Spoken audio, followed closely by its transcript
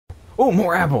Oh,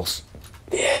 more apples.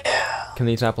 Yeah. Can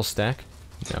these apples stack?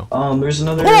 No. There's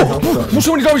another. There's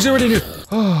so many zombies already in here.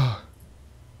 Oh.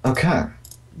 Okay.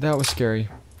 That was scary.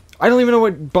 I don't even know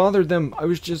what bothered them. I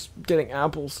was just getting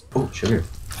apples. Oh, sugar.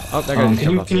 Oh, that guy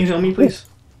can you heal me, please?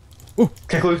 Ooh.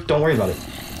 Kecklio, don't worry about it.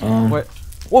 What?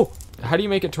 Whoa! How do you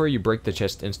make it to where you break the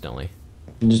chest instantly?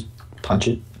 You just punch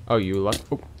it. Oh, you luck.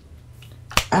 Oh.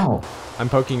 Ow. I'm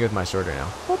poking with my sword right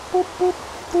now.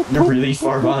 You're really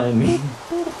far behind me.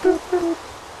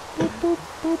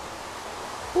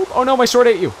 Oh no, my sword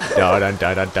ate you!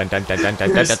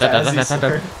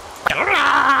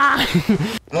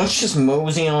 Let's just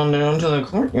mosey on down to the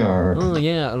courtyard. Oh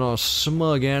yeah, and a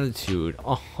smug attitude.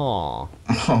 Uh-huh. Oh,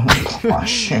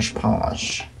 posh,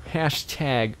 posh.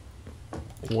 Hashtag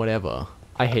whatever.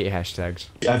 I hate hashtags.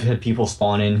 I've had people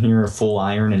spawn in here full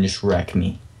iron and just wreck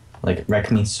me. Like, wreck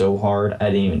me so hard,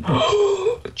 I didn't even...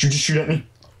 Did you just shoot at me?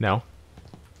 No.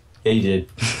 Yeah, you did.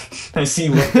 I see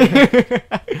you up there.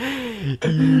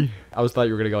 I thought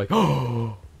you were gonna go like,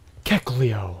 oh,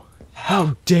 Kecklio,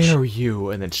 how dare you?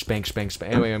 And then spank, spank,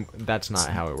 spank. Anyway, that's not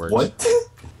how it works. What?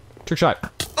 Trick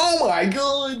shot. Oh my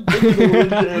god!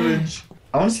 Damage.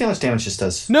 I want to see how much damage this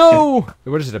does. No!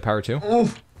 What is it, a power 2?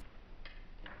 Oof.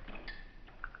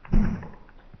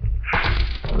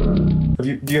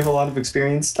 Do you have a lot of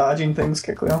experience dodging things,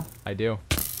 Kecklio? I do.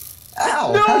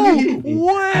 Ow! No How did you hit me?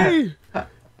 way! How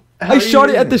I shot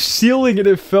it at the ceiling and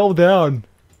it fell down.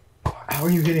 How are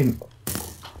you hitting?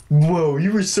 Whoa,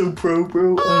 you were so pro,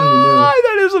 bro. I don't Ah, even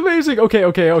that is amazing.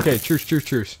 Okay.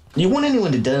 Truce. know. You want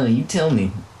anyone to die, you tell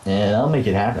me. And I'll make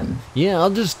it happen. Yeah,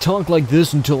 I'll just talk like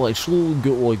this until I slowly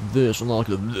go like this and I'll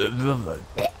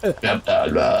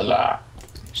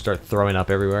start throwing up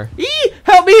everywhere. Eee!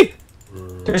 Help me!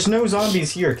 There's no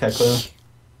zombies here, Kecklio.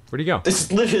 Where'd he go?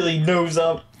 There's literally no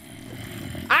zombie.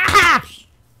 Ah!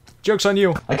 Joke's on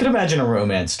you. I could imagine a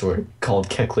romance story called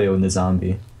Kecklio and the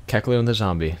Zombie. Kecklio and the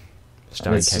Zombie.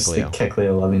 Starring It's just Kecklio. the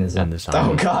Kecklio loving his And the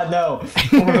zombie. Oh god, no!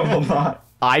 Horrible not.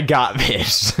 I got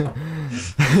this.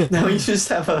 Now you just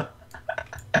have a...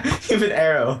 you have an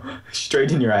arrow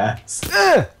straight in your ass.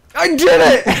 I did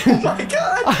it! Oh my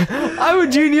god! I'm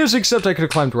a genius, except I could have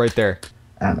climbed right there.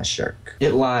 I'm a shark.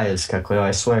 It lies, Kecklio,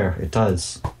 I swear. It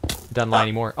does. Doesn't lie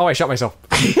anymore. Oh, I shot myself.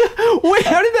 Wait,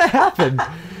 how did that happen?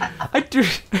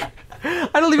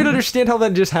 I don't even understand how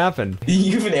that just happened.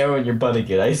 You have an arrow in your butt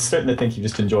again. I'm starting to think you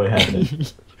just enjoy having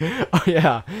it. Oh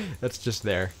yeah, that's just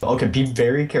there. Okay, be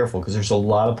very careful, because there's a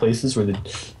lot of places where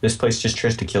this place just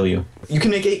tries to kill you. You can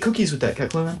make 8 cookies with that,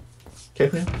 Kecklio.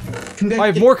 Kecklio? Come back. I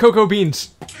have more cocoa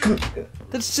beans. Come,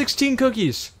 That's 16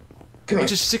 cookies. come here.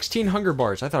 Which is 16 hunger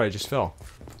bars. I thought I just fell.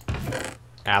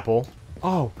 Apple.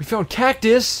 Oh, we found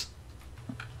cactus.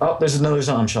 Oh, there's another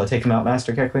zombie. Shall I take him out,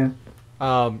 Master Kecklio?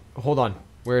 Hold on.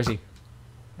 Where is he?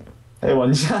 Hey,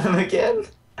 one shot him again?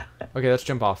 Okay, let's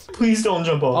jump off. Please don't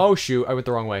jump off. Oh shoot, I went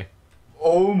the wrong way.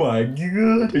 Oh my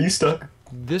god. Are you stuck?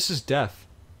 This is death.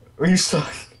 Are you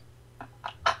stuck?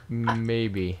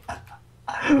 Maybe.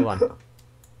 Hold on.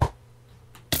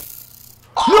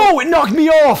 No, it knocked me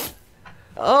off!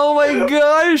 Oh my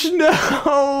gosh,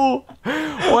 no!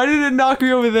 Why did it knock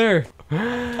me over there?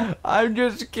 I'm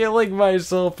just killing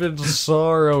myself in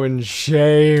sorrow and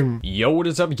shame. Yo, what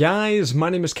is up, guys? My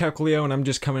name is Kecklio, and I'm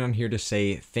just coming on here to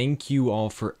say thank you all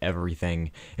for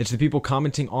everything. It's the people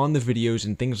commenting on the videos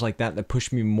and things like that that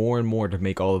push me more and more to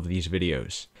make all of these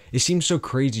videos. It seems so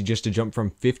crazy just to jump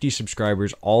from 50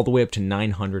 subscribers all the way up to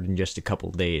 900 in just a couple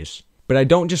days. But I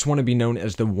don't just want to be known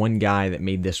as the one guy that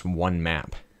made this one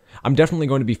map. I'm definitely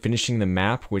going to be finishing the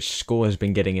map, which school has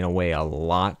been getting in the way a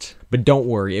lot. But don't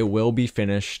worry, it will be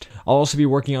finished. I'll also be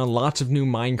working on lots of new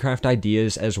Minecraft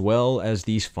ideas as well as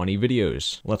these funny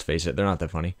videos. Let's face it, they're not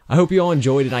that funny. I hope you all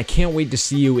enjoyed, and I can't wait to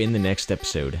see you in the next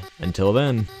episode. Until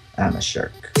then. I'm a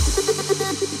shark.